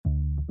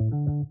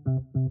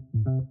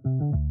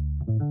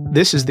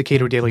This is the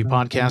Cato Daily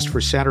Podcast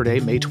for Saturday,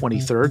 May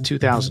 23rd,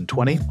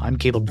 2020. I'm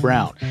Caleb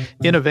Brown.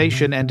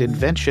 Innovation and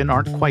invention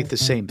aren't quite the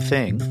same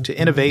thing. To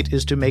innovate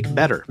is to make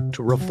better,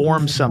 to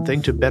reform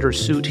something to better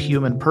suit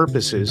human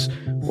purposes,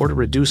 or to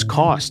reduce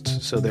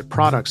costs so that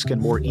products can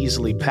more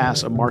easily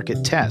pass a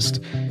market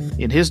test.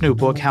 In his new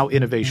book, How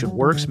Innovation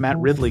Works, Matt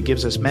Ridley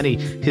gives us many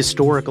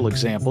historical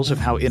examples of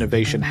how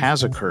innovation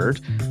has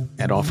occurred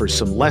and offers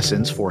some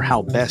lessons for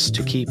how best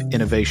to keep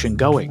innovation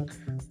going.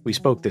 We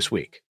spoke this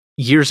week.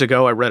 Years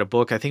ago, I read a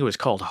book, I think it was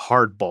called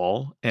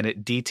Hardball, and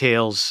it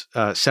details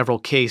several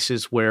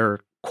cases where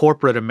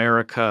corporate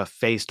America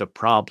faced a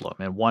problem.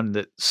 And one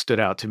that stood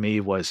out to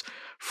me was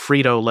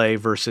Frito-Lay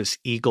versus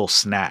Eagle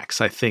Snacks.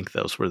 I think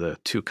those were the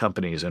two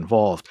companies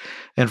involved.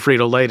 And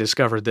Frito-Lay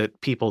discovered that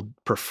people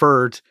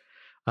preferred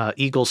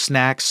Eagle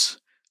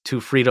Snacks to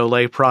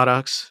Frito-Lay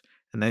products.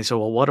 And they said,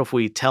 well, what if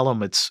we tell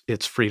them it's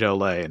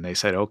Frito-Lay? And they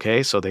said,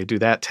 okay. So they do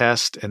that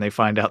test, and they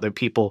find out that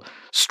people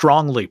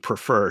strongly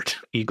preferred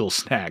Eagle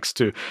Snacks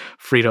to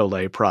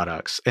Frito-Lay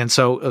products. And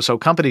so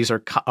companies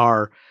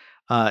are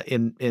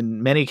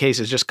in many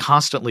cases just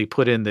constantly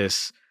put in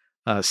this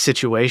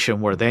situation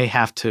where they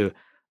have to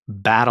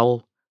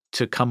battle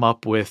to come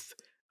up with,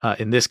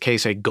 in this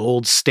case, a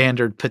gold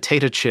standard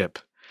potato chip.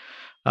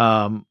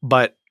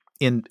 But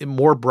in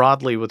more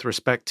broadly with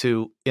respect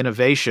to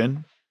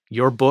innovation,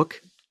 your book,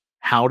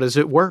 how does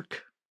it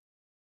work?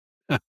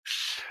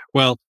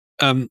 Well,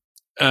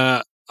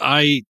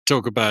 I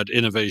talk about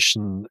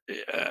innovation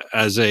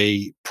as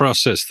a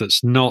process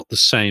that's not the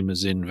same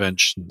as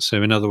invention.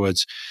 So in other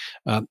words,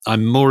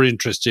 I'm more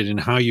interested in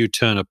how you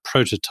turn a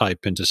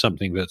prototype into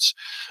something that's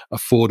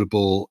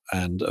affordable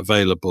and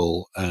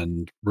available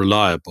and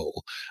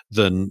reliable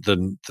than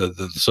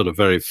the sort of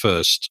very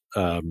first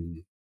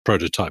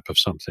prototype of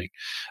something.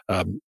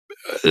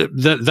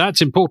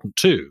 That's important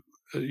too.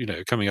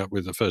 Coming up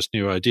with the first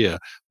new idea.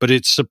 But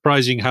it's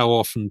surprising how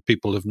often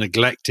people have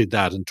neglected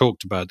that and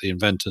talked about the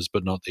inventors,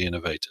 but not the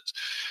innovators.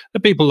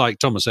 The people like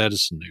Thomas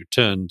Edison, who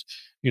turned,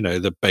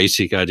 the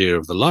basic idea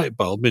of the light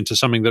bulb into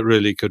something that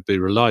really could be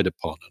relied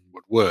upon and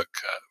would work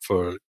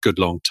for a good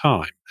long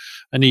time.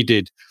 And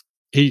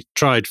he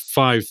tried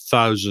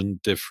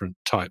 5,000 different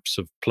types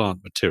of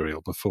plant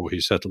material before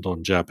he settled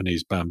on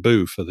Japanese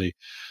bamboo for the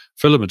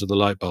filament of the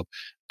light bulb.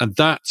 And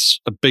that's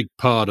a big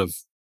part of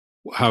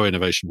how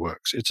innovation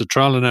works. It's a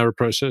trial and error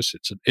process.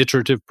 It's an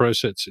iterative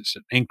process. It's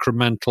an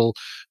incremental,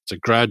 it's a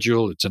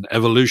gradual, it's an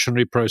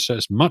evolutionary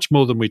process, much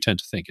more than we tend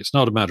to think. It's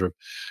not a matter of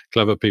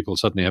clever people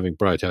suddenly having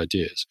bright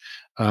ideas.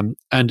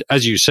 And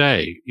as you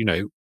say,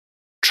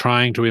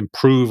 trying to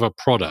improve a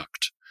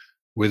product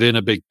within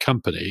a big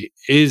company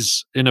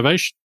is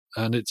innovation.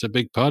 And it's a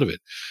big part of it.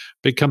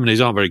 Big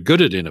companies aren't very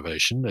good at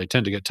innovation. They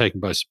tend to get taken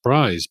by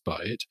surprise by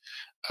it.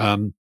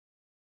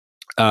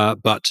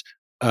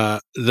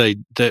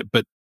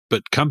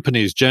 But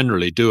companies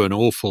generally do an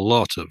awful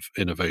lot of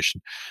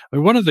innovation. I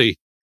mean, one of the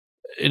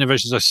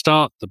innovations I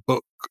start the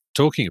book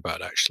talking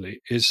about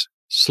actually is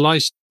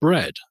sliced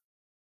bread,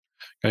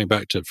 going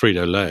back to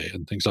Frito-Lay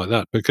and things like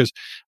that, because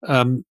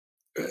the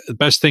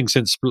best thing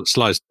since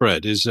sliced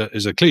bread is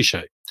a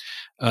cliche.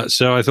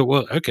 So I thought,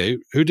 well, okay,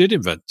 who did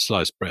invent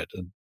sliced bread,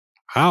 and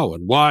how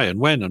and why and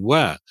when and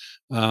where?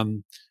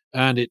 And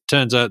it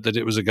turns out that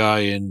it was a guy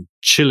in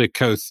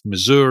Chillicothe,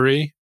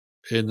 Missouri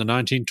in the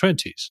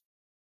 1920s.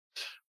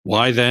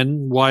 Why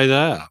then? Why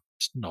there?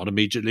 It's not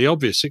immediately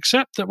obvious,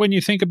 except that when you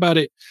think about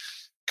it,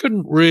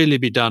 couldn't really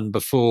be done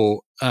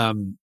before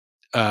sort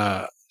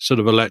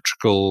of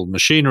electrical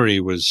machinery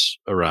was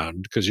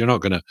around, because you're not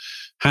going to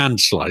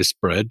hand slice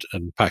bread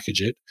and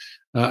package it.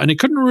 And it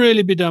couldn't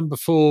really be done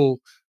before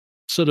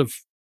sort of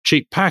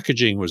cheap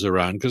packaging was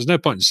around, because no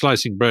point in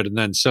slicing bread and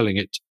then selling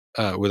it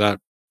without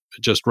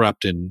just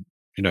wrapped in,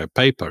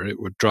 paper.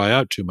 It would dry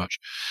out too much.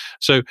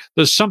 So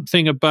there's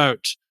something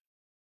about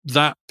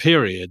that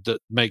period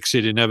that makes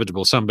it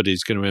inevitable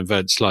somebody's going to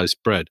invent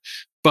sliced bread.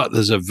 But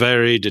there's a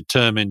very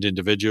determined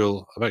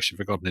individual, I've actually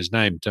forgotten his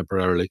name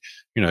temporarily,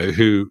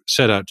 who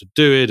set out to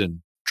do it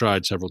and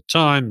tried several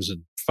times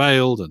and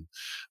failed and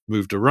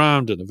moved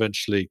around and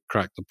eventually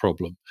cracked the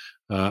problem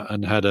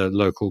and had a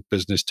local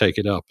business take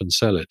it up and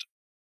sell it.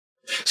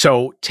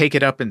 So take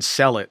it up and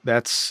sell it.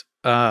 That's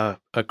a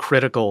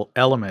critical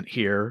element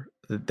here.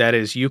 That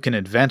is, you can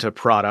invent a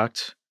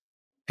product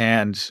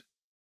and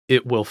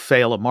it will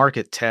fail a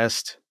market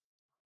test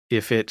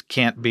if it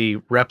can't be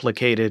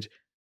replicated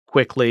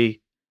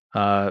quickly,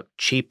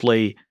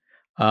 cheaply,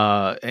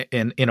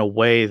 in a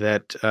way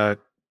that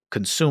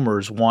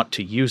consumers want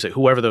to use it.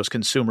 Whoever those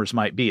consumers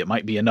might be, it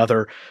might be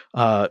another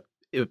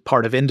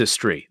part of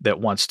industry that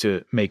wants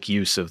to make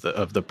use of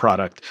the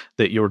product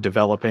that you're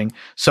developing.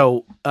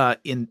 So,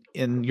 in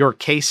your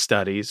case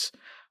studies,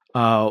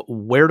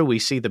 where do we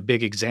see the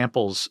big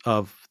examples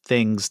of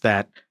things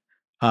that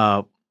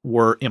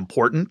were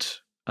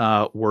important,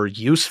 were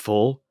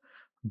useful,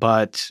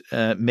 but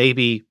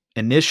maybe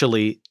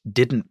initially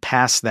didn't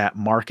pass that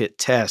market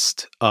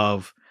test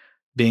of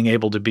being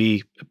able to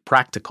be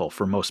practical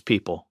for most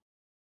people?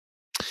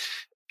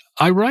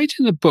 I write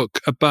in the book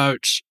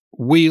about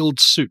wheeled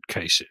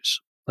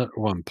suitcases at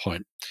one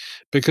point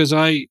because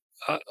I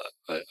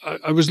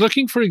was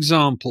looking for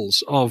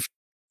examples of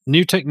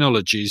new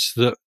technologies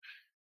that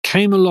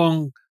came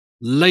along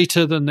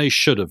later than they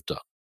should have done,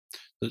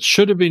 that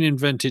should have been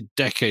invented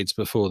decades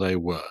before they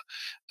were.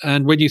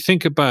 And when you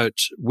think about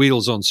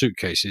wheels on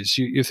suitcases,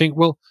 you think,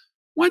 well,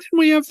 why didn't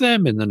we have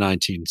them in the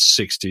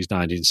 1960s,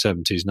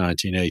 1970s,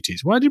 1980s?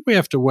 Why did we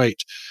have to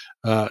wait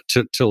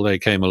till they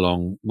came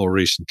along more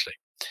recently?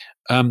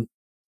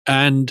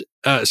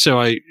 So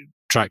I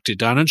tracked it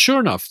down, and sure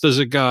enough, there's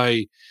a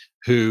guy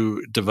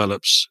who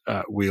develops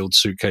wheeled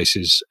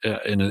suitcases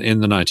in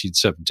the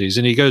 1970s,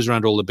 and he goes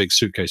around all the big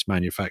suitcase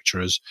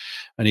manufacturers,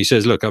 and he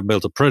says, "Look, I've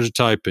built a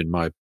prototype in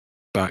my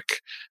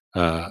back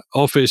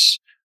office."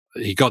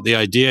 He got the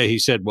idea, he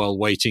said, while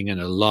waiting in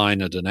a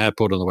line at an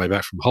airport on the way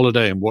back from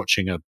holiday and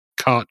watching a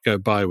cart go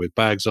by with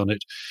bags on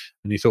it.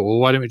 And he thought, well,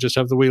 why don't we just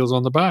have the wheels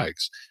on the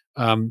bags?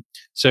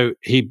 So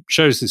he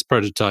shows this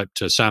prototype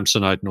to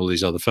Samsonite and all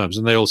these other firms,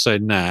 and they all say,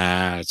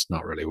 nah, it's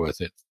not really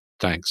worth it.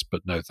 Thanks,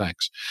 but no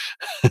thanks.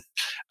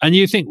 And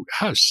you think,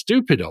 how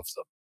stupid of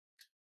them.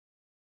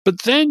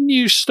 But then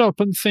you stop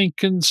and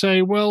think and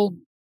say, well,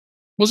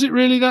 was it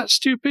really that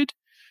stupid?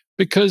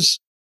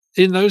 Because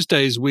in those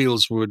days,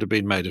 wheels would have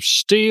been made of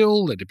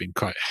steel. They'd have been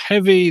quite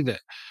heavy. The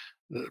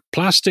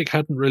plastic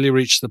hadn't really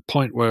reached the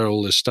point where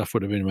all this stuff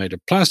would have been made of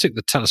plastic.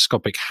 The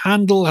telescopic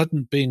handle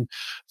hadn't been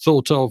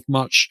thought of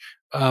much.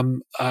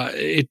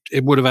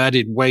 It would have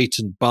added weight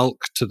and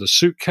bulk to the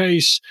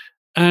suitcase.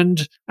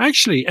 And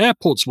actually,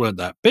 airports weren't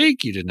that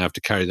big. You didn't have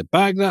to carry the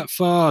bag that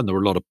far. And there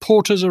were a lot of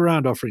porters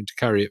around offering to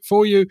carry it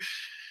for you.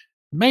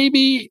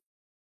 Maybe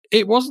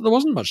there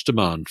wasn't much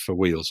demand for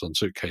wheels on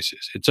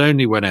suitcases. It's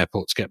only when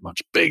airports get much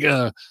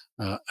bigger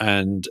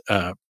and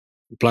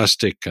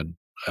plastic and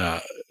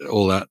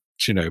all that,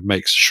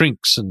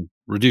 shrinks and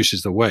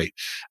reduces the weight.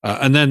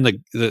 And then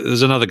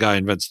there's another guy who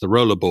invents the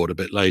rollerboard a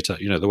bit later,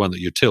 the one that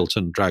you tilt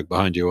and drag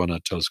behind you on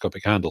a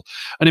telescopic handle.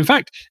 And in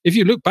fact, if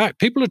you look back,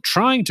 people are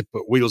trying to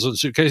put wheels on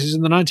suitcases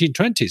in the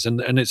 1920s,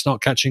 and it's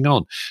not catching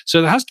on.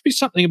 So there has to be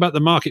something about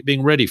the market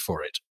being ready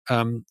for it.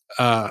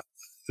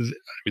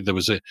 There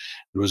was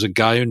a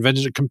guy who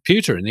invented a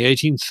computer in the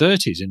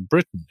 1830s in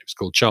Britain. It was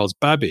called Charles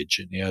Babbage,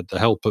 and he had the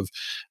help of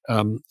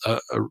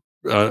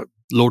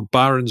Lord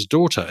Byron's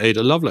daughter,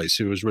 Ada Lovelace,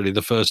 who was really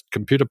the first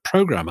computer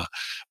programmer.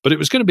 But it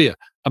was going to be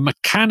a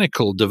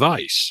mechanical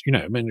device,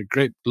 a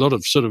lot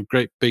of sort of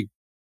great big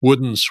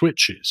wooden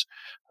switches,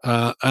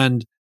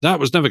 and that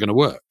was never going to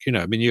work.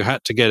 You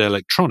had to get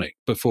electronic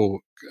before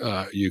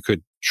you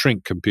could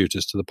shrink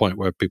computers to the point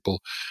where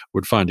people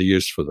would find a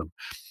use for them.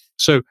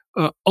 So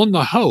on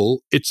the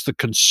whole, it's the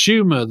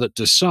consumer that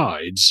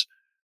decides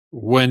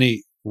when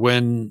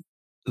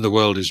the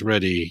world is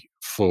ready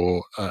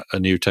for a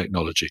new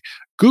technology.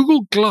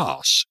 Google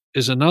Glass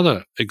is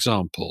another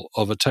example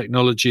of a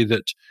technology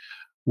that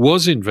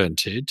was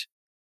invented,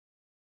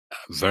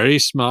 a very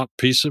smart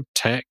piece of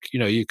tech.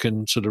 You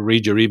can sort of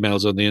read your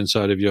emails on the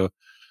inside of your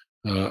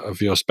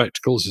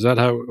spectacles. Is that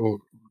how?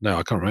 No,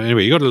 I can't remember.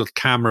 Anyway, you got a little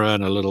camera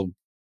and a little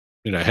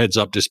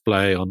heads-up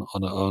display on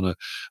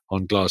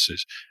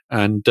glasses,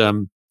 and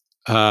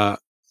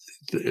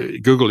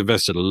Google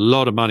invested a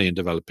lot of money in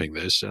developing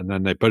this, and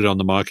then they put it on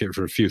the market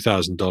for a few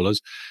 $1,000s,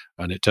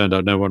 and it turned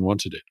out no one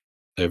wanted it.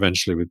 They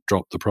eventually would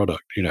drop the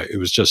product. It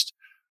was just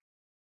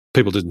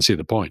people didn't see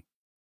the point.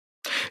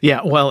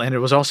 Yeah, well, and it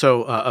was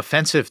also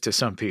offensive to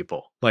some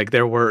people. Like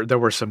there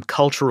were some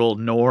cultural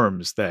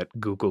norms that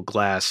Google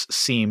Glass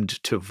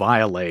seemed to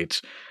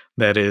violate.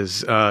 That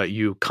is,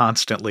 you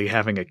constantly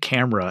having a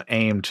camera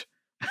aimed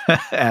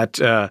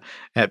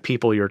at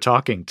people you're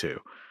talking to.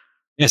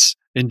 Yes,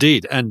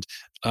 indeed, and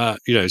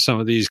some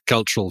of these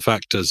cultural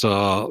factors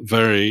are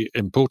very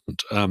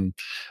important.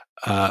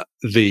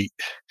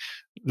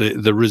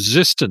 The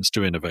resistance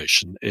to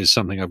innovation is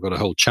something I've got a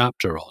whole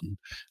chapter on,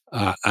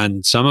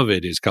 and some of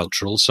it is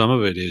cultural, some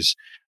of it is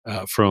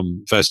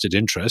from vested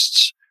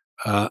interests,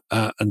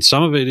 and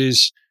some of it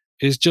is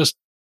just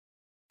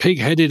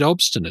pig-headed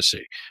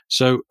obstinacy.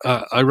 So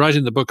I write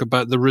in the book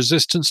about the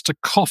resistance to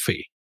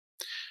coffee.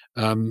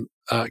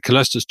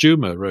 Calestus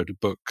Juma wrote a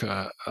book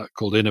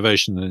called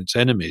Innovation and Its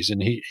Enemies,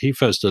 and he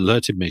first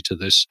alerted me to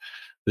this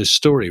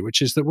story, which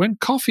is that when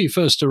coffee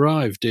first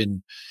arrived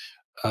in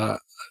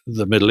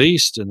the Middle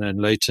East and then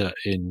later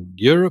in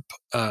Europe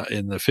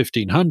in the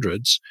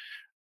 1500s,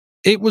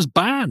 it was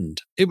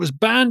banned. It was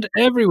banned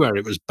everywhere.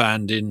 It was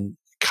banned in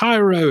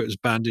Cairo, it was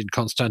banned in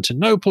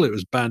Constantinople, it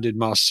was banned in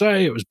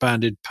Marseille, it was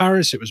banned in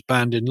Paris, it was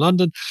banned in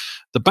London.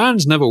 The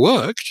bans never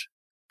worked.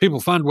 People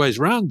found ways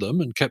around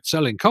them and kept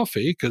selling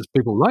coffee because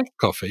people liked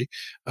coffee.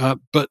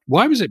 But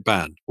why was it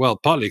banned? Well,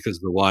 partly because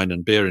the wine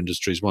and beer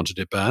industries wanted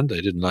it banned.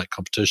 They didn't like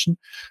competition.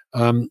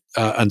 And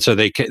so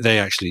they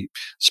actually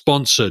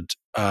sponsored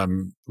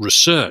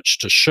research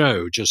to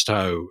show just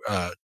how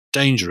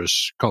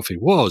dangerous coffee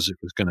was. It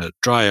was going to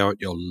dry out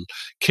your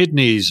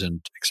kidneys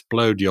and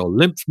explode your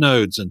lymph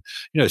nodes. And,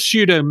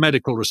 pseudo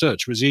medical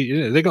research was,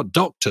 they got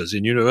doctors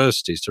in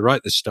universities to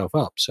write this stuff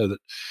up so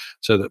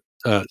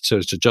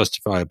as to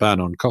justify a ban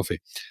on coffee.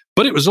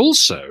 But it was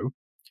also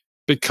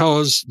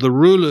because the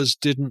rulers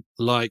didn't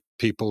like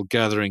people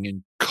gathering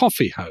in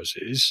coffee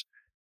houses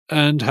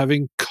and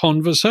having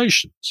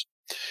conversations.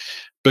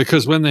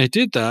 Because when they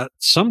did that,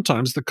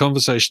 sometimes the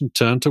conversation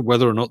turned to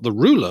whether or not the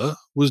ruler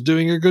was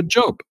doing a good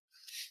job.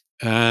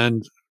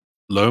 And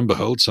lo and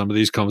behold, some of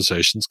these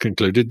conversations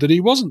concluded that he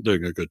wasn't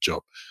doing a good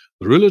job.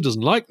 The ruler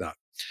doesn't like that.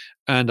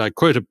 And I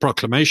quote a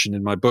proclamation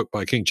in my book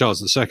by King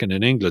Charles II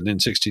in England in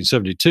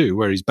 1672,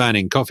 where he's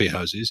banning coffee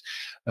houses.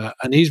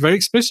 And he's very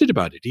explicit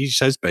about it. He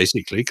says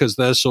basically because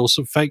they're a source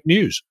of fake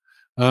news.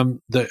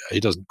 He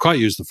doesn't quite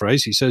use the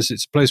phrase. He says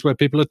it's a place where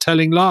people are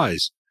telling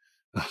lies.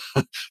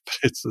 But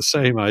it's the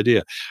same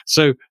idea.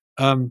 So,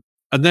 and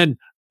then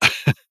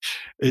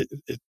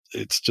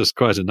it's just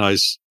quite a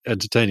nice,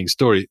 entertaining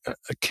story.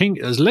 A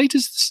king, as late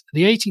as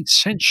the 18th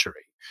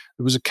century,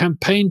 there was a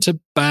campaign to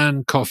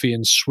ban coffee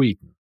in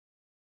Sweden.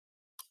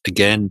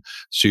 Again,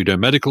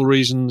 pseudo-medical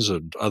reasons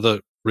and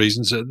other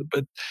reasons,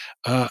 but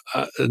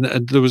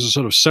and there was a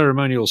sort of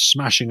ceremonial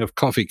smashing of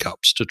coffee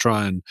cups to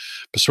try and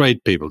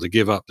persuade people to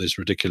give up this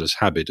ridiculous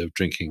habit of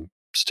drinking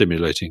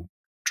stimulating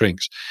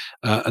drinks.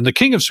 And the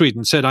King of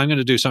Sweden said, I'm going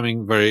to do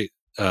something very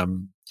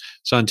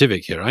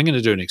scientific here. I'm going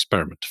to do an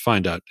experiment to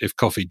find out if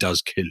coffee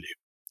does kill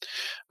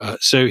you.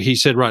 So he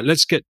said, right,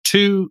 let's get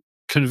 2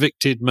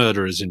 convicted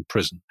murderers in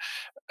prison,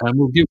 and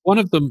we'll give one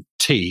of them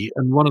tea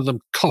and one of them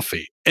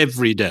coffee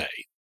every day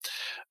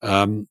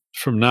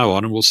from now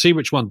on, and we'll see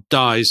which one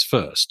dies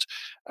first.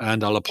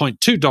 And I'll appoint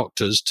 2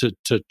 doctors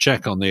to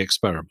check on the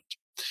experiment.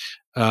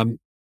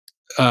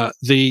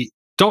 The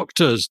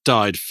doctors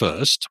died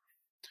first.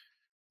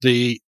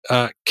 The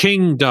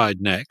king died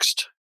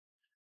next.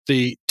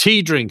 The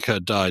tea drinker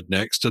died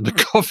next, and the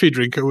coffee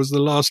drinker was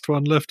the last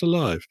one left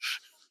alive.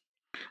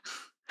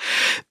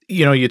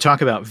 You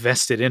talk about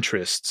vested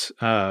interests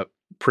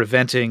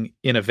preventing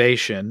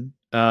innovation,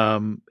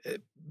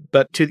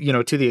 but to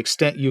the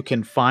extent you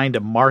can find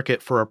a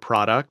market for a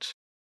product,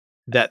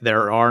 that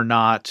there are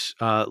not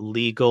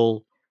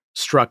legal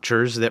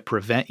structures that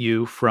prevent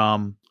you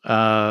from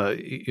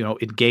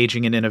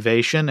engaging in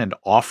innovation and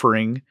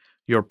offering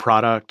your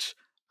product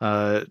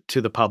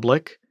to the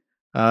public.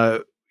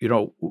 Where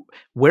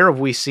have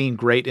we seen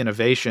great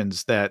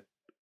innovations that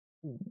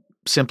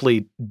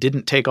simply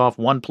didn't take off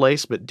one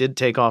place, but did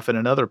take off in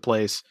another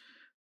place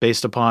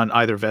based upon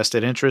either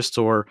vested interests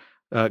or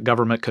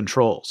government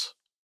controls?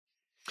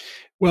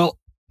 Well,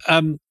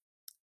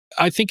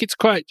 I think it's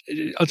quite.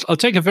 I'll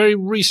take a very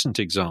recent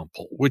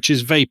example, which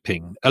is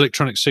vaping,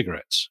 electronic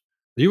cigarettes.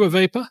 Are you a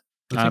vapor?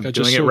 I'm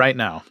doing it right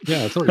now.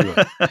 Yeah, I thought you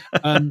were.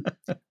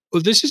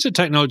 Well, this is a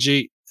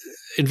technology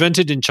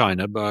invented in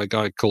China by a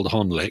guy called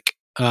Hon Lik.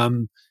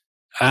 And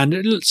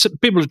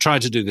people have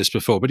tried to do this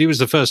before, but he was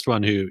the first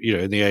one who,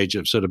 in the age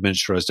of sort of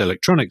miniaturized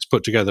electronics,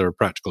 put together a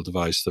practical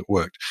device that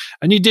worked.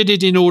 And he did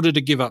it in order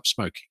to give up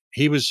smoking.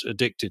 He was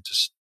addicted to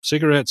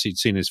cigarettes. He'd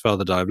seen his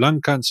father die of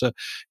lung cancer.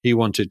 He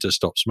wanted to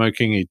stop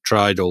smoking. He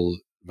tried all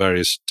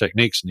various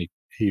techniques, and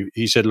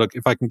he said, look,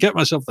 if I can get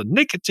myself the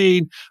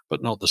nicotine,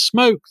 but not the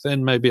smoke,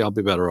 then maybe I'll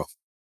be better off.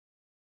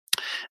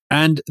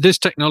 And this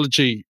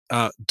technology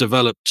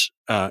developed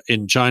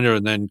in China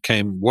and then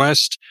came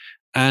west.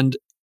 And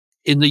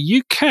in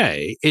the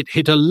UK, it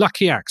hit a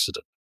lucky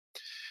accident.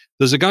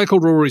 There's a guy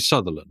called Rory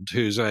Sutherland,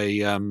 who's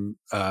a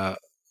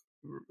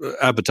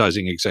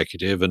advertising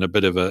executive and a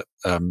bit of a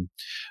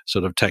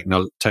sort of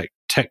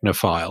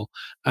technophile.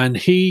 And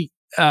he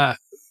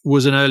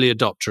was an early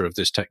adopter of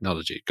this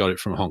technology, got it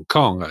from Hong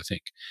Kong, I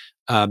think.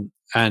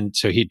 And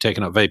so he'd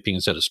taken up vaping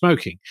instead of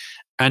smoking.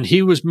 And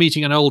he was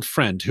meeting an old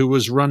friend who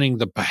was running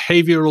the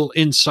behavioral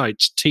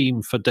insights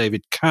team for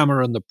David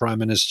Cameron, the Prime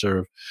Minister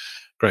of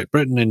Great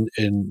Britain,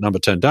 in number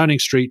 10 Downing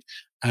Street.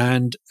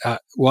 And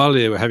while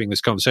they were having this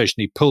conversation,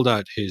 he pulled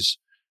out his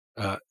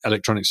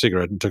electronic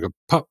cigarette and took a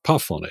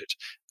puff on it.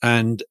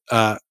 And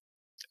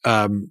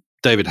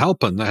David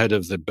Halpern, the head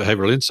of the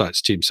behavioral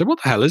insights team, said,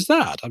 what the hell is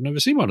that? I've never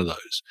seen one of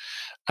those.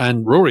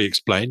 And Rory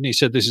explained, and he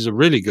said, this is a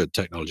really good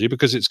technology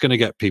because it's going to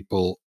get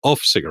people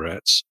off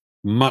cigarettes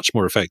much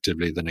more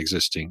effectively than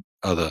existing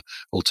other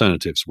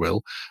alternatives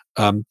will.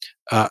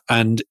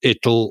 And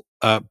it'll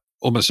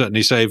almost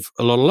certainly save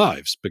a lot of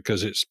lives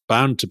because it's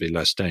bound to be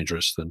less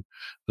dangerous than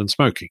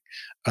smoking.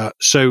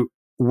 So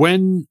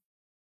Halpern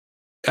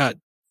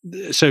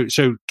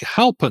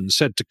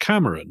said to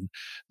Cameron,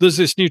 there's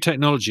this new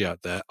technology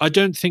out there. I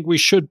don't think we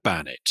should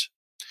ban it.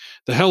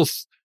 The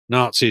health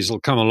Nazis will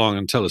come along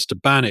and tell us to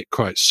ban it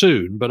quite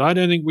soon, but I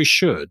don't think we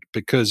should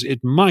because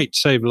it might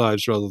save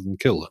lives rather than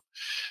kill them.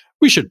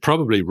 We should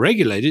probably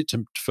regulate it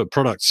for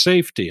product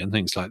safety and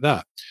things like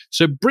that.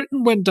 So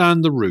Britain went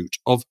down the route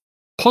of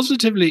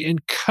positively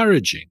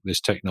encouraging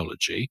this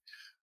technology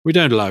We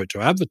don't allow it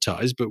to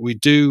advertise, but we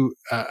do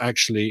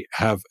actually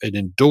have an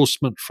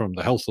endorsement from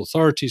the health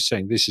authorities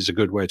saying this is a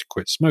good way to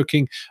quit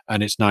smoking,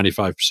 and it's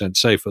 95%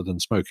 safer than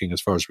smoking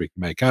as far as we can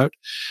make out.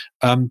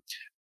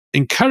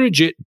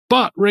 Encourage it,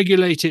 but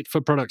regulate it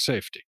for product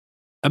safety.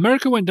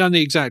 America went down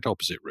the exact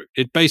opposite route.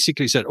 It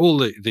basically said all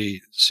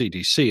the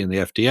CDC and the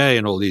FDA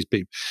and all these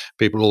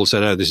people all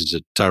said, oh, this is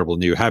a terrible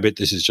new habit.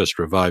 This is just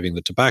reviving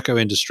the tobacco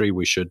industry.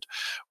 We should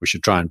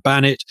try and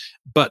ban it.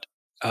 But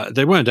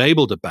they weren't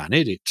able to ban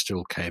it. It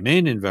still came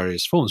in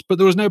various forms. But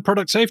there was no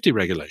product safety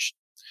regulation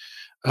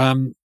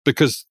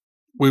because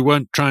it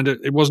wasn't trying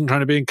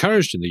to be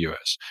encouraged in the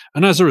US.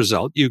 And as a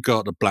result, you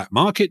got a black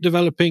market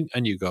developing,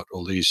 and you got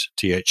all these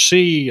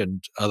THC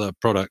and other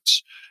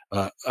products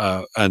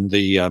and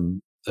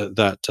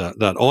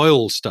that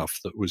oil stuff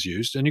that was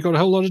used, and you got a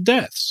whole lot of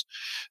deaths.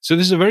 So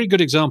this is a very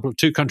good example of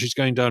two countries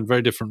going down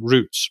very different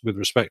routes with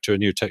respect to a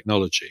new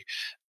technology.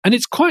 And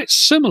it's quite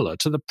similar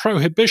to the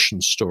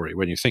prohibition story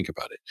when you think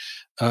about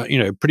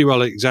it. Pretty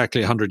well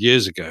exactly 100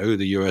 years ago,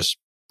 the US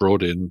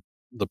brought in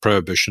the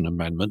Prohibition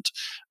Amendment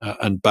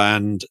and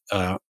banned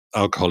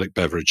alcoholic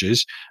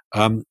beverages.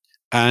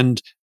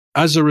 And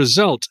as a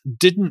result,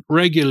 didn't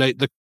regulate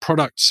the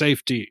product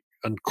safety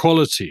and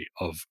quality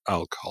of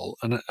alcohol.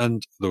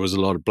 And there was a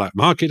lot of black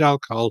market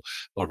alcohol,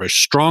 a lot of very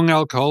strong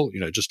alcohol,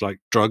 just like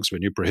drugs.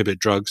 When you prohibit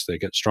drugs, they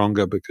get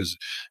stronger because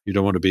you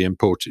don't want to be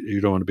imported. You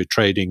don't want to be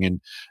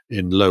trading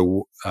in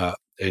low,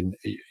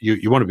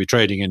 you want to be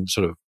trading in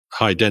sort of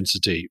high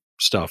density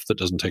stuff that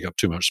doesn't take up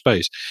too much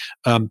space.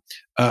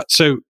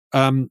 So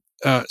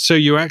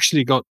you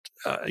actually got,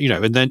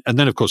 and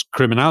then of course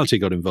criminality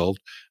got involved,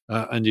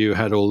 and you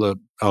had all the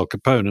Al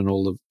Capone and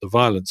all the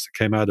violence that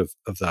came out of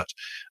that.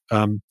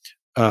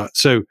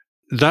 So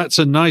that's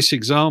a nice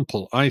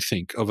example, I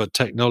think, of a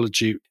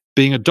technology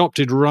being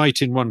adopted right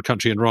in one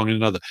country and wrong in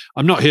another.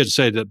 I'm not here to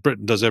say that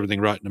Britain does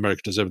everything right and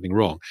America does everything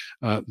wrong.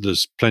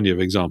 There's plenty of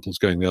examples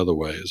going the other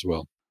way as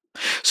well.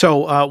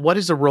 So what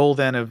is the role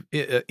then of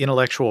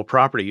intellectual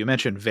property? You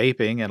mentioned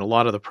vaping, and a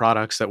lot of the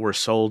products that were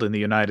sold in the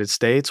United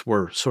States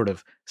were sort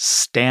of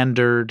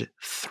standard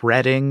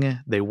threading.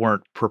 They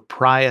weren't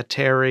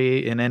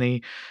proprietary in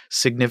any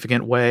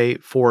significant way.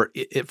 For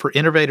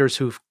innovators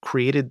who've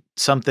created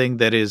something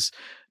that is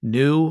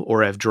new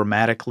or have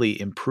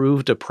dramatically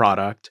improved a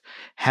product,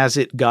 has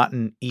it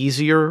gotten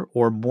easier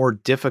or more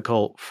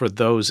difficult for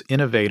those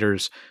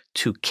innovators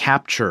to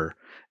capture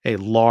a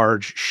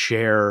large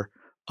share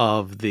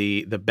of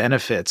the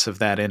benefits of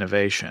that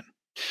innovation?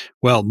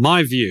 Well,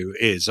 my view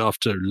is,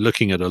 after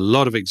looking at a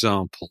lot of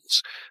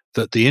examples,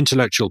 that the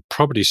intellectual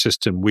property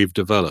system we've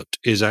developed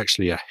is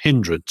actually a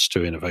hindrance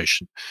to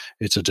innovation.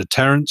 It's a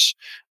deterrence,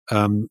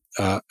 and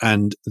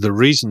the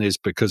reason is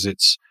because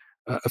it's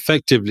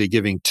effectively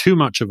giving too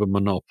much of a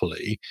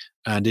monopoly,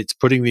 and it's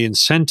putting the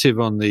incentive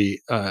on the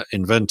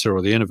inventor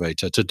or the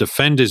innovator to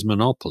defend his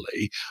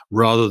monopoly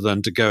rather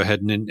than to go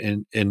ahead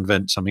and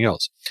invent something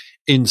else.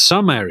 In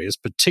some areas,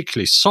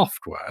 particularly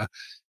software,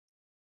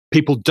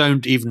 people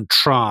don't even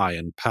try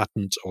and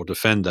patent or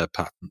defend their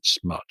patents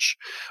much.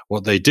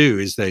 What they do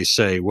is they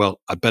say,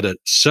 well, I better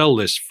sell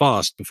this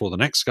fast before the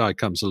next guy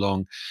comes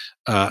along,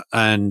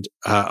 and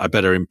I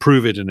better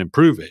improve it.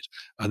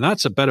 And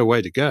that's a better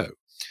way to go.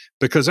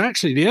 Because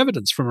actually the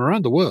evidence from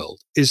around the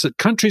world is that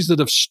countries that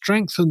have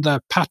strengthened their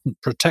patent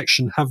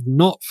protection have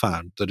not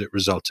found that it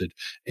resulted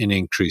in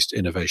increased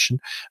innovation,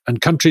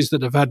 and countries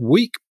that have had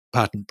weak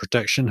patent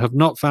protection have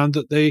not found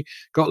that they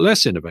got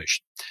less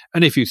innovation.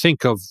 And if you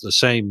think of the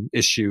same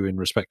issue in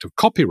respect of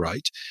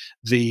copyright,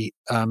 the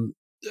Napster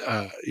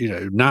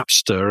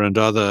and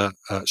other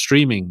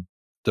streaming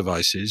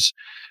devices,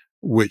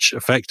 which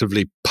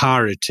effectively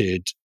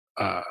pirated,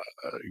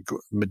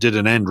 did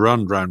an end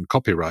run around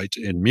copyright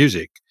in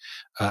music,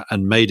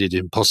 and made it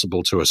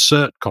impossible to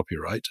assert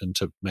copyright and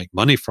to make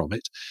money from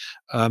it.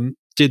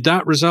 Did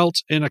that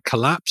result in a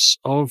collapse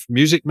of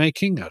music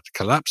making, a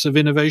collapse of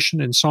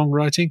innovation in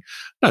songwriting?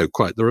 No,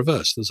 quite the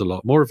reverse. There's a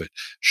lot more of it.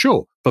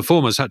 Sure,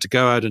 performers had to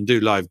go out and do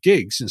live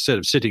gigs instead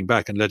of sitting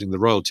back and letting the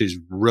royalties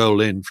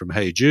roll in from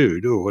Hey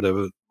Jude or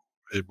whatever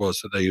it was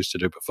that they used to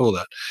do before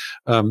that.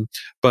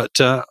 But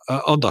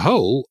on the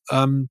whole,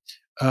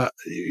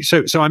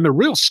 so I'm a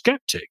real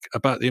skeptic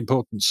about the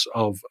importance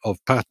of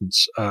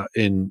patents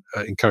in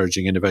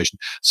encouraging innovation.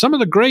 Some of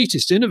the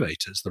greatest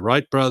innovators, the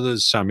Wright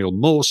brothers, Samuel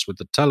Morse with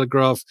the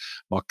telegraph,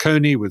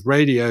 Marconi with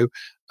radio,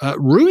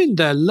 ruined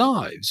their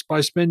lives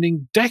by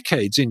spending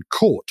decades in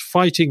court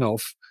fighting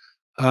off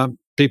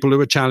people who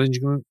were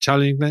challenging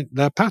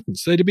their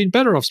patents. They'd have been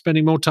better off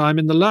spending more time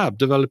in the lab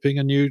developing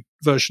a new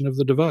version of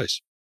the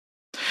device.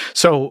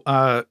 So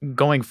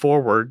going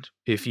forward,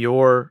 if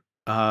you're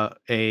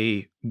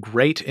a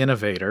great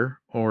innovator,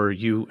 or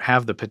you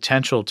have the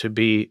potential to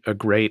be a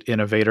great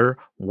innovator,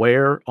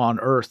 where on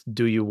earth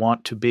do you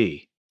want to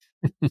be?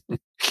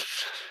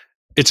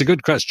 It's a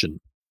good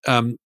question.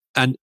 And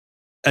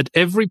at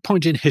every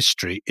point in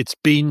history, it's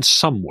been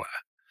somewhere.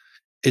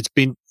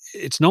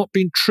 It's not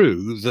been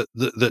true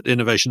that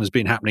innovation has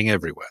been happening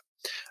everywhere.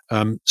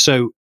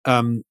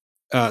 The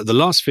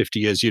last 50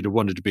 years, you'd have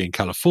wanted to be in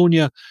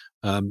California.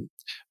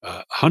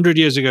 100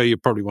 years ago, you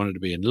probably wanted to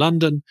be in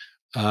London.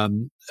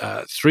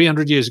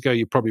 300 years ago,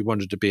 you probably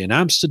wanted to be in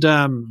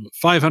Amsterdam.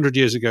 500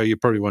 years ago, you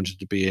probably wanted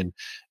to be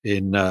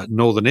in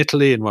northern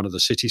Italy, in one of the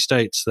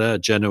city-states there,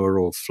 Genoa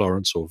or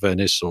Florence or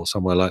Venice or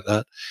somewhere like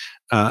that.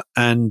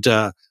 And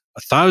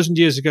 1,000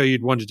 years ago,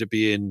 you'd wanted to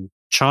be in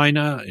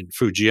China, in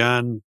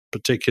Fujian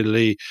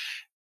particularly.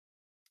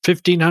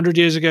 1,500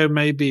 years ago,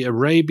 maybe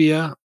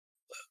Arabia.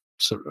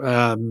 So,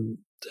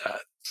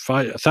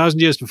 1,000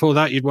 years before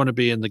that, you'd want to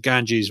be in the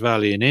Ganges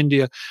Valley in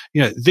India.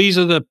 These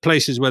are the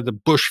places where the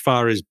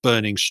bushfire is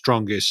burning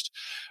strongest,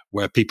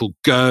 where people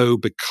go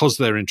because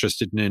they're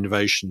interested in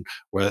innovation,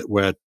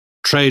 where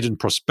trade and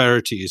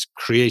prosperity is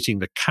creating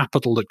the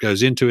capital that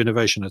goes into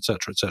innovation, et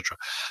cetera, et cetera.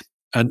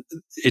 And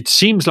it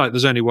seems like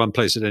there's only one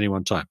place at any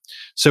one time.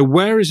 So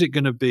where is it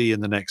going to be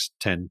in the next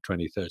 10,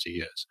 20, 30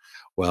 years?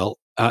 Well,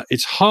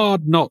 it's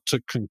hard not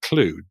to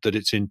conclude that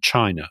it's in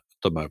China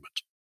at the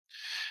moment.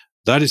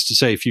 That is to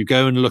say, if you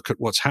go and look at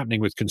what's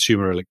happening with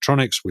consumer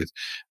electronics, with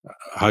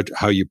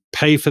how you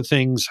pay for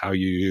things, how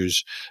you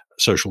use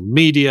social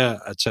media,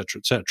 et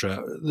cetera,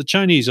 the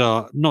Chinese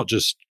are not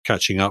just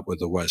catching up with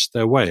the West;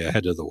 they're way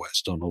ahead of the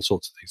West on all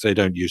sorts of things. They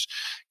don't use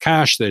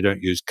cash, they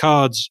don't use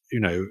cards.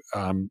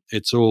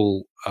 It's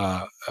all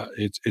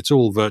it's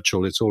all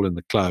virtual, it's all in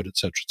the cloud, et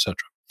cetera, et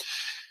cetera.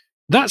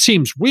 That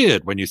seems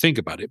weird when you think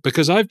about it,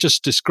 because I've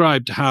just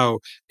described how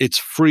it's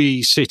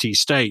free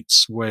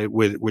city-states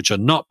which are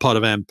not part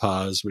of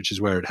empires, which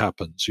is where it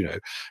happens.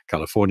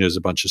 California is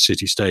a bunch of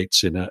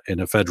city-states in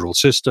a federal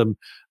system.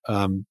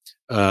 The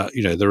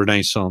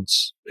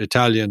Renaissance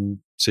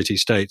Italian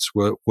city-states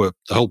were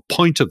the whole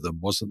point of them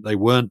was that they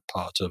weren't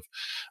part of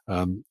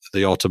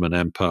the Ottoman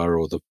Empire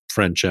or the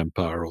French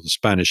Empire or the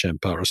Spanish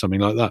Empire or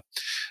something like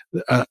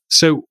that.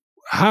 So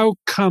how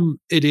come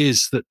it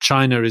is that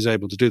China is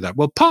able to do that?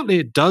 Well, partly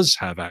it does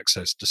have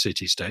access to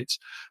city-states,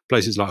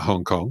 places like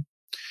Hong Kong,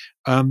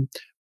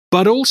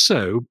 but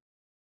also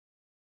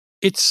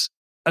it's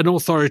an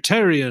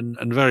authoritarian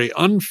and very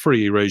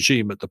unfree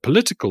regime at the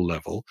political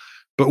level.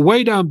 But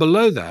way down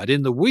below that,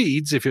 in the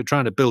weeds, if you're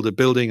trying to build a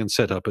building and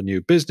set up a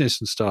new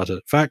business and start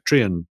a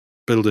factory and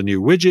build a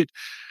new widget,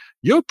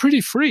 you're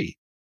pretty free.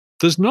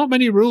 There's not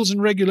many rules and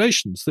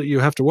regulations that you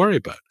have to worry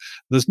about.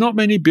 There's not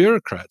many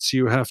bureaucrats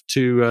you have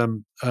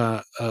to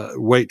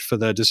wait for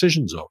their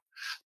decisions of.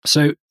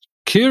 So,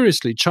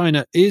 curiously,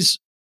 China is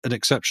an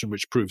exception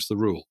which proves the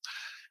rule.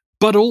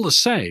 But all the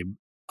same,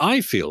 I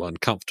feel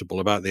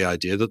uncomfortable about the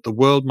idea that the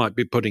world might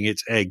be putting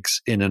its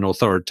eggs in an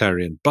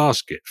authoritarian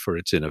basket for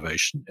its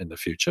innovation in the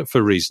future,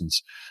 for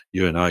reasons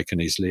you and I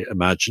can easily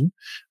imagine.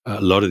 A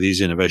lot of these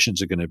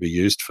innovations are going to be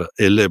used for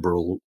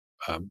illiberal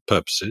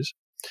purposes.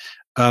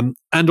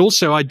 And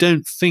also, I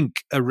don't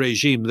think a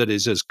regime that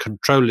is as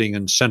controlling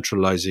and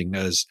centralizing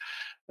as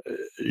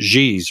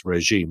Xi's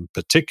regime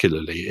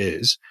particularly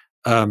is,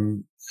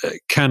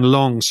 can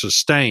long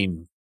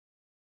sustain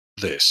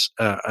this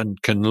and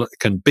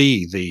can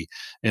be the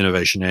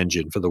innovation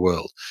engine for the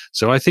world.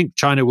 So I think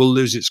China will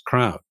lose its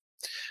crown.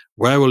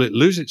 Where will it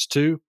lose its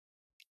to?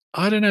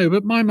 I don't know,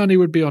 but my money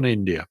would be on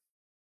India.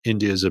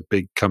 India is a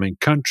big coming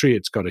country.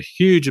 It's got a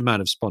huge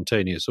amount of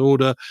spontaneous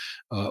order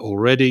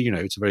already.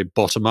 It's a very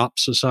bottom-up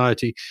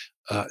society.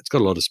 It's got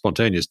a lot of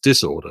spontaneous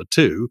disorder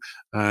too,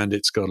 and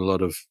it's got a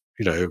lot of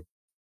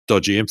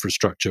dodgy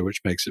infrastructure,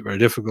 which makes it very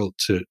difficult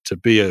to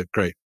be a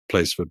great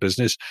place for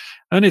business.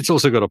 And it's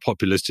also got a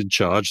populist in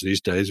charge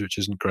these days, which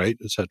isn't great,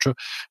 etc.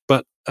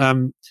 But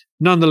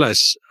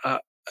nonetheless,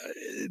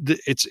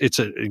 it's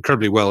an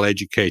incredibly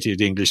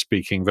well-educated,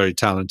 English-speaking, very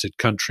talented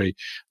country,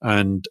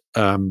 and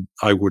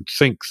I would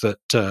think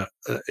that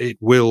it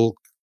will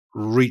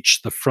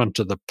reach the front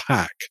of the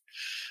pack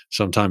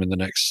sometime in the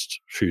next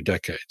few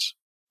decades.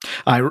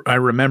 I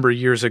remember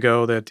years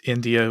ago that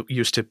India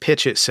used to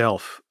pitch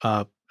itself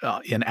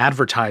in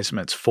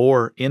advertisements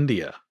for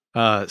India,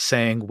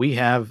 saying, we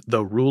have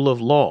the rule of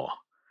law.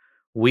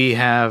 We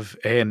have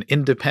an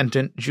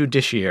independent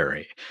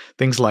judiciary,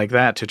 things like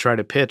that, to try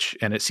to pitch.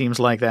 And it seems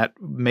like that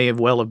may have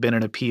been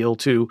an appeal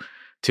to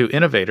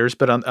innovators.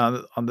 But on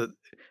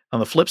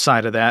the flip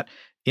side of that,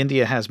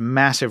 India has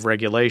massive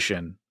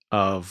regulation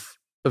of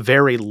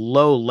very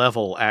low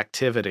level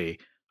activity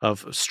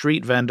of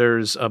street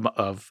vendors,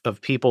 of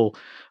people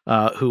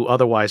who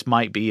otherwise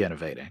might be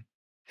innovating.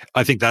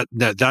 I think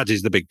that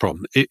is the big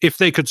problem. If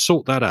they could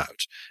sort that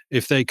out,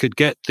 if they could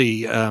get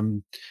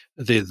the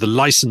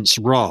license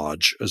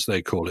Raj, as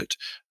they call it.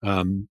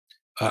 I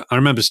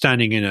remember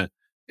standing in a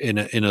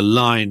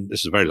line.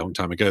 This is a very long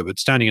time ago, but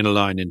standing in a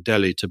line in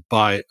Delhi to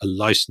buy a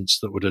license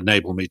that would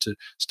enable me to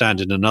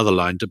stand in another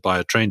line to buy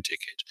a train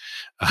ticket.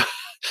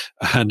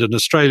 And an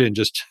Australian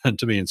just turned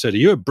to me and said, "Are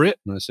you a Brit?"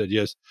 And I said,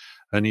 "Yes."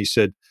 And he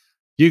said,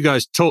 "You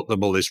guys taught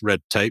them all this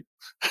red tape.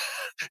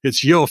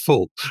 It's your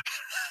fault."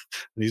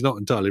 And he's not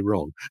entirely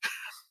wrong.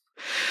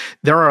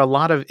 There are a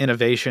lot of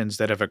innovations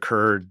that have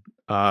occurred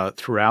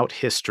throughout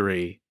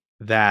history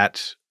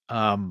that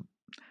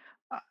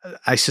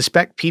I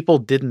suspect people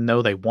didn't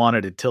know they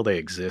wanted until they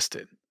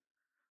existed.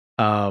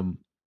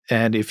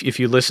 And if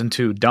you listen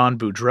to Don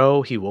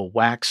Boudreaux, he will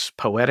wax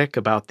poetic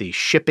about the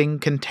shipping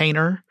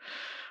container.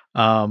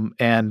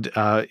 And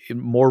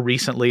more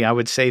recently, I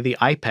would say the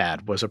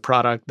iPad was a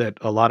product that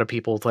a lot of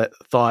people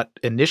thought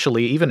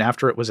initially, even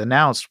after it was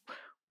announced,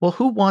 well,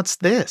 who wants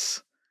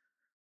this?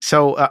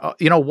 So,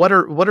 what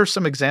are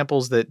some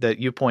examples that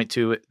you point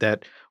to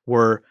that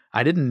were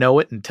I didn't know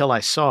it until I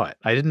saw it.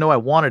 I didn't know I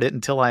wanted it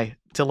until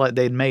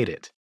they'd made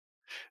it.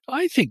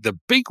 I think the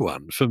big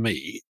one for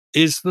me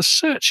is the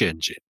search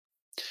engine.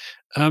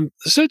 The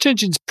search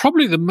engine's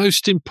probably the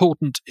most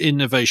important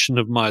innovation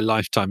of my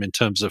lifetime in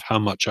terms of how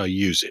much I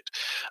use it.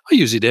 I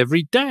use it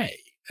every day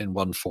in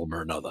one form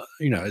or another.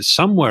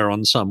 Somewhere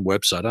on some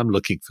website, I'm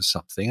looking for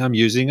something, I'm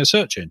using a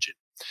search engine.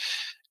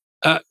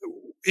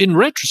 In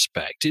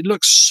retrospect, it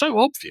looks so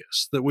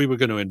obvious that we were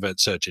going to invent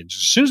search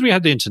engines. As soon as we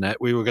had the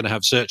internet, we were going to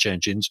have search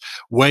engines,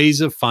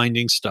 ways of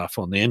finding stuff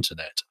on the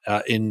internet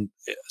in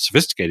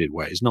sophisticated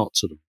ways, not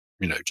sort of,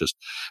 just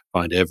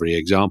find every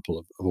example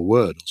of a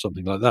word or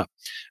something like that.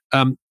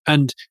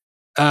 And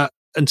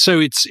so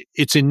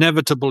it's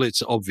inevitable,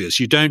 it's obvious.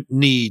 You don't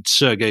need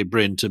Sergey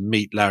Brin to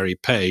meet Larry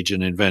Page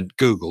and invent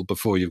Google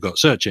before you've got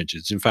search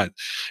engines. In fact,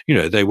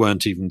 they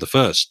weren't even the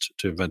first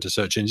to invent a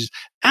search engine.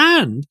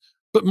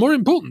 But more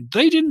important,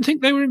 they didn't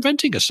think they were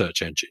inventing a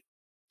search engine.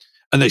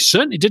 And they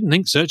certainly didn't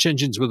think search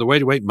engines were the way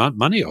to make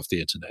money off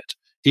the internet,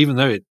 even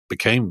though it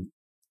became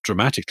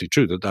dramatically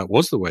true that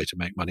was the way to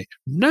make money.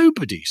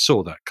 Nobody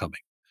saw that coming.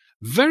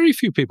 Very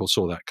few people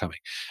saw that coming.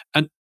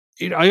 And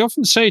I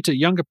often say to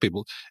younger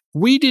people,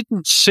 we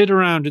didn't sit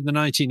around in the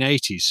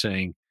 1980s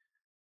saying,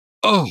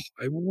 oh,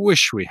 I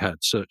wish we had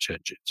search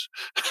engines.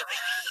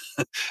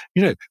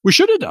 We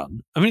should have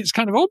done. I mean, it's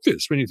kind of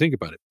obvious when you think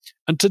about it.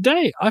 And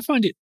today, I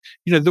find it,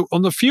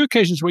 on the few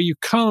occasions where you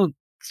can't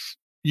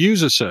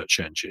use a search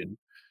engine,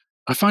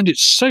 I find it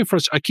so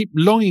frustrating. I keep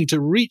longing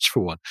to reach for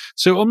one.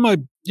 So on my,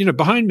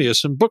 behind me are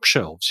some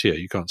bookshelves here.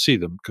 You can't see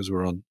them because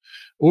we're on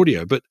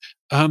audio, but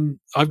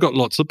I've got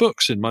lots of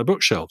books in my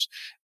bookshelves.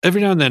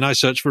 Every now and then I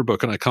search for a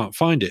book and I can't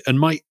find it. And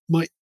my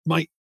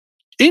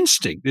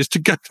instinct is to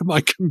go to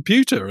my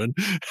computer and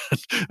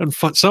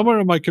find somewhere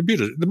on my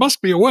computer. There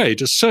must be a way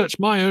to search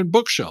my own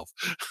bookshelf.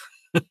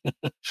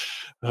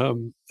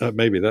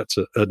 Maybe that's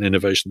an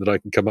innovation that I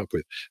can come up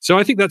with. So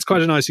I think that's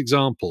quite a nice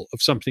example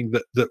of something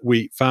that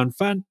we found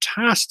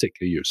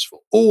fantastically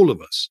useful, all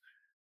of us,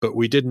 but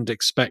we didn't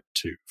expect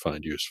to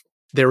find useful.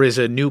 There is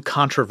a new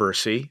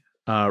controversy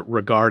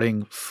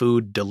regarding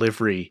food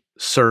delivery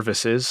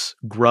services.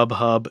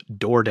 Grubhub,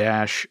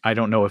 DoorDash. I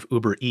don't know if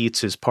Uber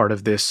Eats is part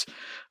of this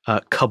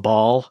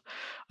cabal.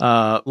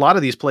 A lot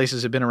of these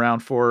places have been around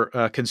for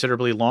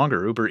considerably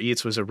longer. Uber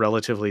Eats was a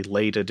relatively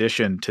late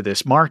addition to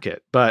this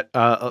market, but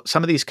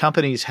some of these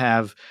companies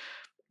have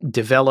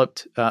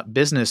developed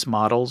business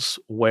models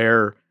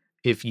where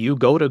if you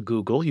go to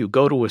Google, you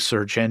go to a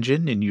search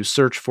engine and you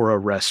search for a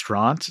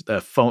restaurant,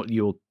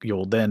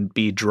 you'll then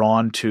be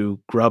drawn to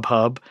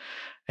Grubhub,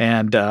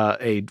 and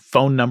a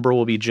phone number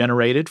will be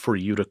generated for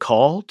you to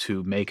call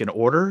to make an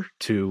order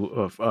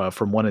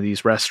from one of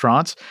these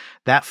restaurants.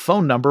 That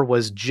phone number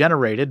was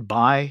generated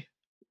by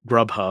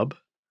Grubhub,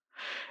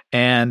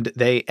 and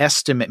they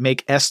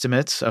make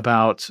estimates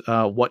about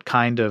what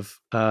kind of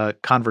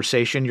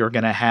conversation you're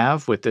going to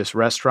have with this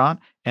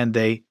restaurant, and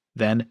they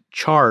then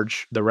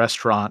charge the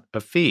restaurant a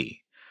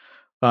fee.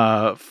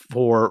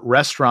 For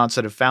restaurants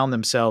that have found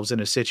themselves in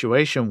a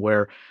situation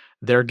where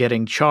they're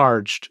getting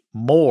charged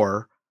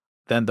more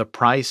than the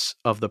price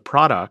of the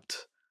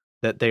product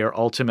that they are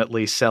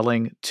ultimately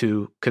selling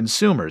to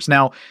consumers.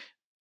 Now,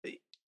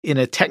 in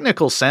a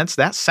technical sense,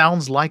 that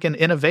sounds like an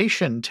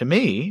innovation to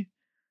me,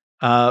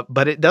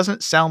 but it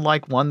doesn't sound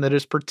like one that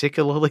is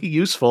particularly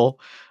useful,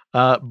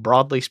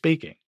 broadly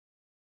speaking.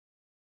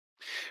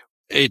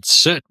 It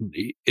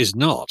certainly is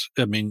not.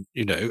 I mean,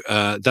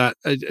 that,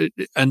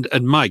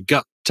 and my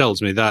gut tells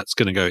me that's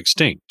going to go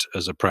extinct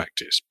as a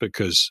practice,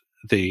 because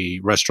the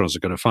restaurants are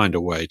going to find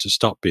a way to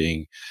stop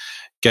being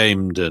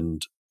gamed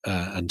and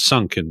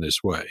sunk in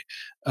this way.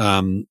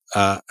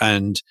 But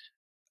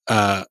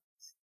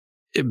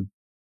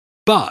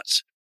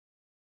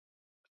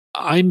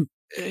I'm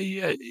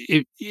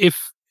if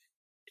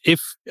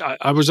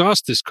I was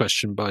asked this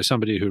question by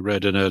somebody who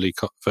read an early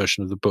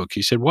version of the book,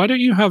 he said, "Why don't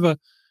you have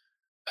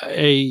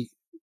a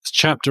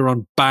chapter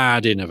on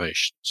bad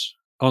innovations,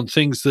 on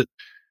things that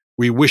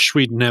we wish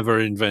we'd never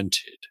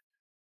invented?"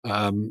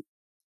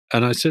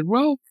 And I said,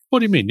 "Well, what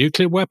do you mean,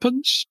 nuclear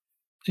weapons?"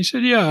 He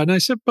said, "Yeah." And I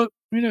said, "But,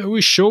 are we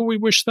sure we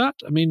wish that?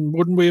 I mean,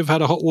 wouldn't we have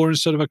had a hot war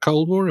instead of a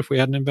cold war if we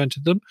hadn't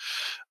invented them,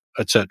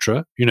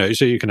 etc.?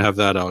 So you can have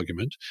that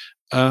argument.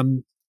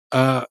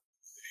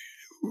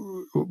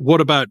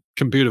 What about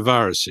computer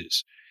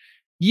viruses?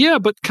 Yeah,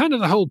 but kind of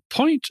the whole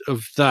point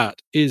of that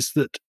is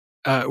that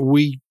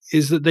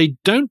they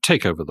don't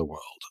take over the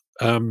world.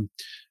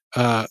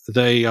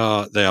 They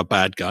are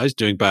bad guys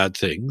doing bad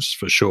things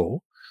for sure.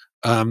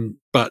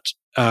 But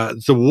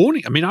the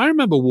warning, I mean, I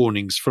remember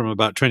warnings from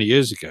about 20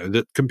 years ago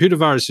that computer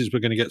viruses were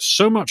going to get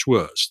so much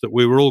worse that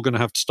we were all going to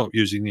have to stop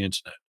using the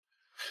internet.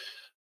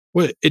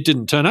 Well, it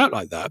didn't turn out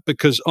like that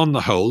because on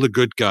the whole, the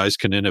good guys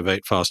can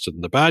innovate faster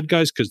than the bad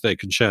guys because they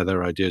can share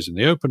their ideas in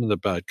the open and the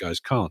bad guys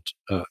can't,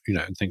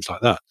 and things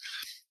like that.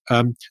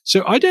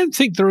 So I don't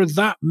think there are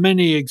that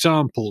many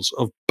examples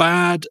of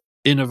bad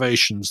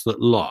innovations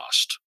that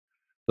last.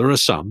 There are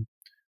some,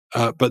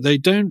 but they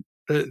don't.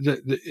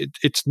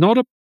 It's not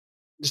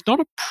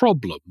a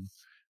problem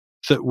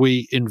that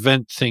we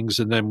invent things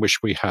and then wish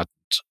we hadn't.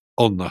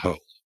 On the whole,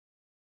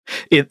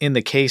 in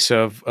the case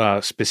of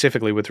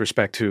specifically with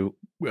respect to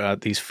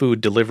these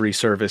food delivery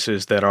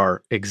services that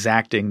are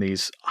exacting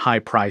these high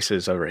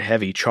prices or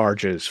heavy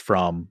charges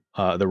from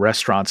the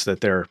restaurants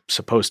that they're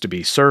supposed to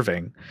be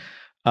serving.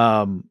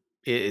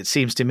 It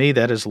seems to me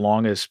that as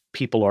long as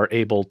people are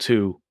able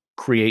to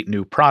create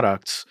new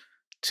products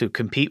to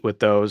compete with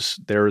those,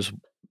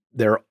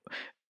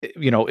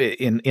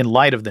 in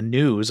light of the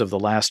news of the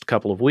last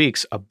couple of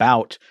weeks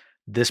about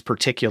this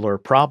particular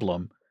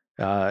problem,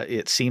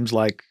 it seems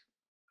like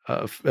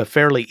a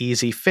fairly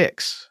easy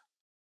fix.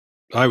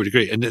 I would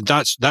agree, and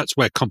that's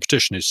where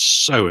competition is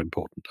so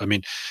important. I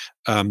mean,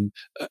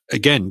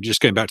 again, just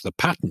going back to the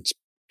patents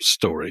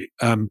story,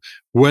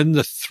 when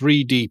the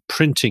 3D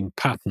printing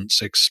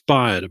patents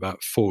expired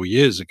about 4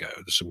 years ago,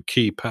 there's some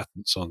key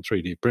patents on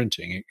 3D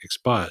printing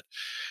expired.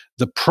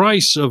 The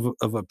price of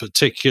a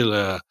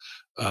particular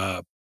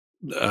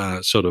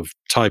sort of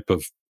type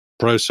of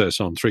process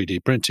on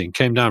 3D printing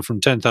came down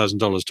from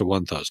 $10,000 to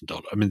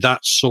 $1,000. I mean,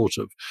 that sort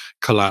of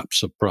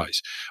collapse of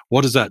price.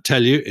 What does that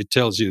tell you? It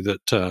tells you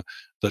that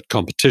that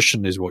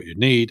competition is what you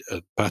need.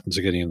 Patents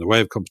are getting in the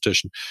way of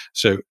competition.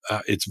 So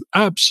it's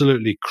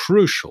absolutely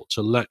crucial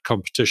to let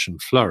competition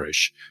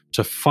flourish,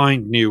 to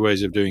find new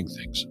ways of doing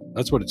things.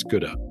 That's what it's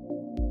good at.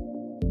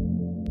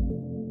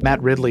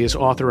 Matt Ridley is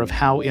author of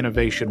How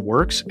Innovation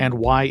Works and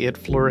Why It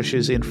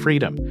Flourishes in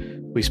Freedom.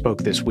 We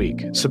spoke this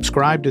week.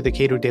 Subscribe to the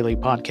Cato Daily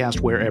Podcast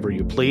wherever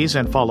you please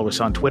and follow us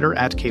on Twitter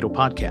 @Cato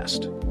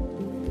Podcast.